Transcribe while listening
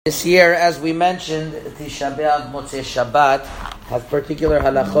This year, as we mentioned, Tisha B'Av Motzei Shabbat has particular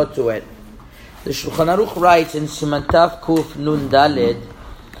halachot to it. The Shulchan Aruch writes in Siman Tav Kuf Nun Daled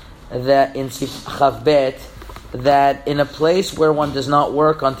that in Sif Chav Bet that in a place where one does not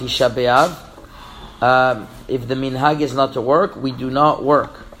work on Tisha B'Av, if the minhag is not to work, we do not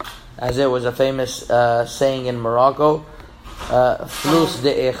work. As there was a famous saying in Morocco, "Flus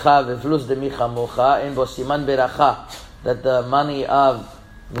de echa v'flus de michamocha in bo siman beracha," that the money of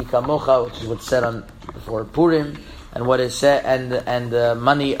Mikamocha, which is what's said on before Purim, and what is said, and the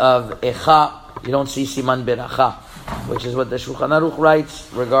money of Echa, you don't see Siman Beracha, which is what the Shulchan Aruch writes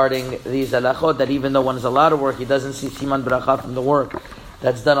regarding these halachot, that even though one is allowed to work, he doesn't see Siman Beracha from the work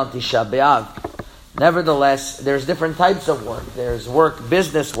that's done on Tisha B'Av. Nevertheless, there's different types of work. There's work,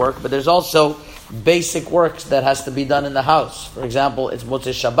 business work, but there's also basic works that has to be done in the house. For example, it's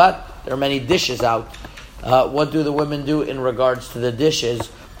Motzei Shabbat, there are many dishes out. What do the women do in regards to the dishes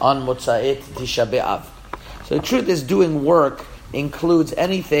on Motzei Tisha B'Av? So the truth is, doing work includes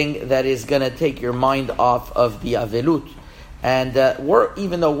anything that is going to take your mind off of the avelut. And work,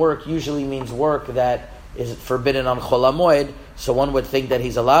 even though work usually means work that is forbidden on Chol HaMoed, so one would think that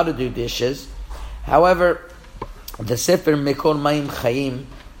he's allowed to do dishes. However, the Sefer Mekor Mayim Chaim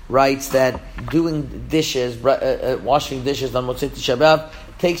writes that doing dishes, washing dishes on Motzei Tisha B'Av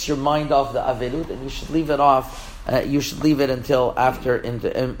takes your mind off the avelut, and you should leave it off. You should leave it until after in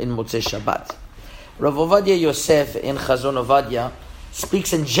Motzei Shabbat. Rav Ovadia Yosef in Chazon Ovadia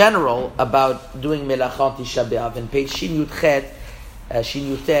speaks in general about doing melacha on Tisha B'Av. In page Shin Yutet,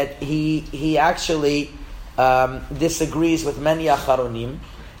 he actually disagrees with many Acharonim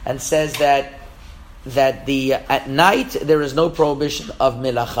and says that at night there is no prohibition of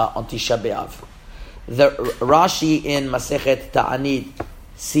melacha on Tisha B'Av. The Rashi in Masechet Ta'anit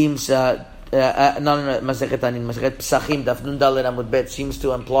seems Masechet Pesachim Daf Nun Daled Amud Bet seems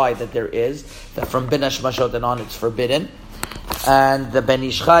to imply that there is, that from Ben Hashmashot and on it's forbidden. And the Ben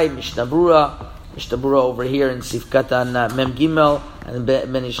Ishchai Mishnah Berurah over here in Sif Katan Mem Gimel, and Ben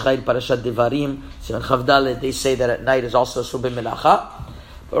Ishchai Parashat Devarim Siman Chav Daled, they say that at night is also Asur B'Melacha.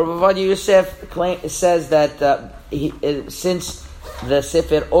 But Rav Ovadia Yosef says that since the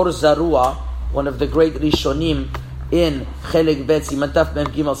Sefer Or Zarua, one of the great Rishonim in Chelek Bet Siman Taf Mem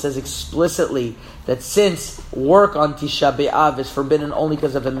Gimel, says explicitly that since work on Tisha B'Av is forbidden only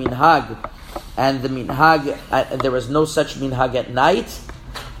because of a minhag, and the minhag, there is no such minhag at night,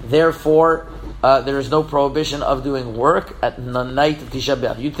 therefore there is no prohibition of doing work at the night of Tisha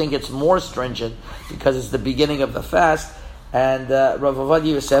B'Av. You think it's more stringent because it's the beginning of the fast, and Rav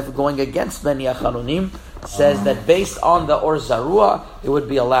Ovadia Yosef, going against many Acharonim, says that based on the Or Zarua, it would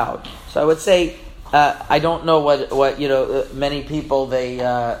be allowed. So I would say, I don't know what many people,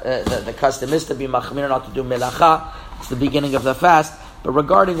 the custom is to be machmir, not to do melacha. It's the beginning of the fast. But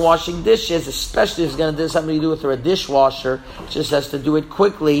regarding washing dishes, especially if it's going to do something to do with a dishwasher, just has to do it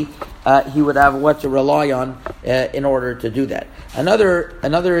quickly, he would have what to rely on in order to do that. Another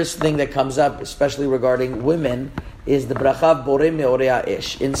thing that comes up, especially regarding women, is the bracha borei meorei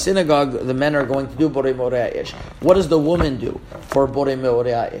ish. In synagogue, the men are going to do borei meorei ish. What does the woman do for borei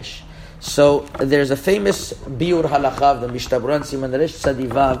meorei ish? So there's a famous biur halacha of the Mishnah Berurah Siman Resh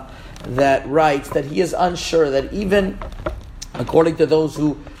Tzadivav that writes that he is unsure that even according to those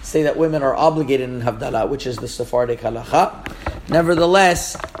who say that women are obligated in Havdalah, which is the Sephardic halacha,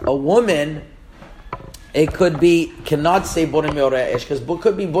 nevertheless, a woman, it could be, cannot say borei meorei ish, because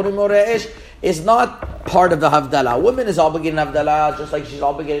could be borei meorei ish is not part of the Havdalah. A woman is obligated in Havdalah just like she's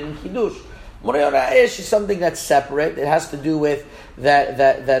obligated in Kiddush. Borei ish is something that's separate. It has to do with that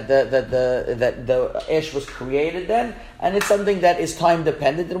the ish was created then, and it's something that is time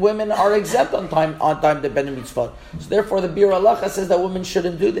dependent, and women are exempt on time dependent mitzvot. So therefore, the Biur Halacha says that women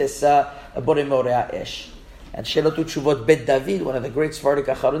shouldn't do this borei meorei ish. And Shelot Utshuvot Bet David, one of the great Sephardic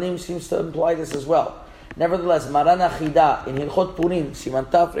Acharonim, seems to imply this as well. Nevertheless, Maran Achida in Hilchot Purim Siman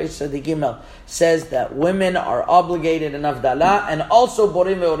Taf Reish Tzadi Gimel says that women are obligated in Havdalah and also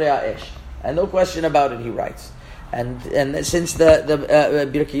borei meorei ish. And no question about it, he writes. And since the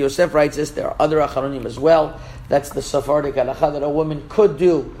Birkei Yosef writes this, there are other Acharonim as well. That's the Sephardic halacha that a woman could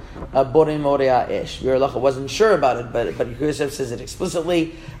do borei meorei ish. Biur Halacha wasn't sure about it, but Birkei Yosef says it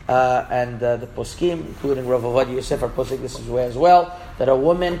explicitly, and the poskim, including Rav Ovadia Yosef, are posting this way as well, that a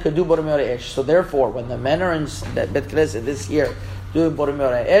woman could do borei meorei ish. So therefore, when the men are in Bet Knesset this year doing borei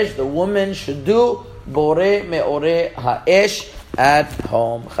meorei ish, the woman should do borei meorei ish at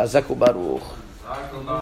home. Chazak u'baruch.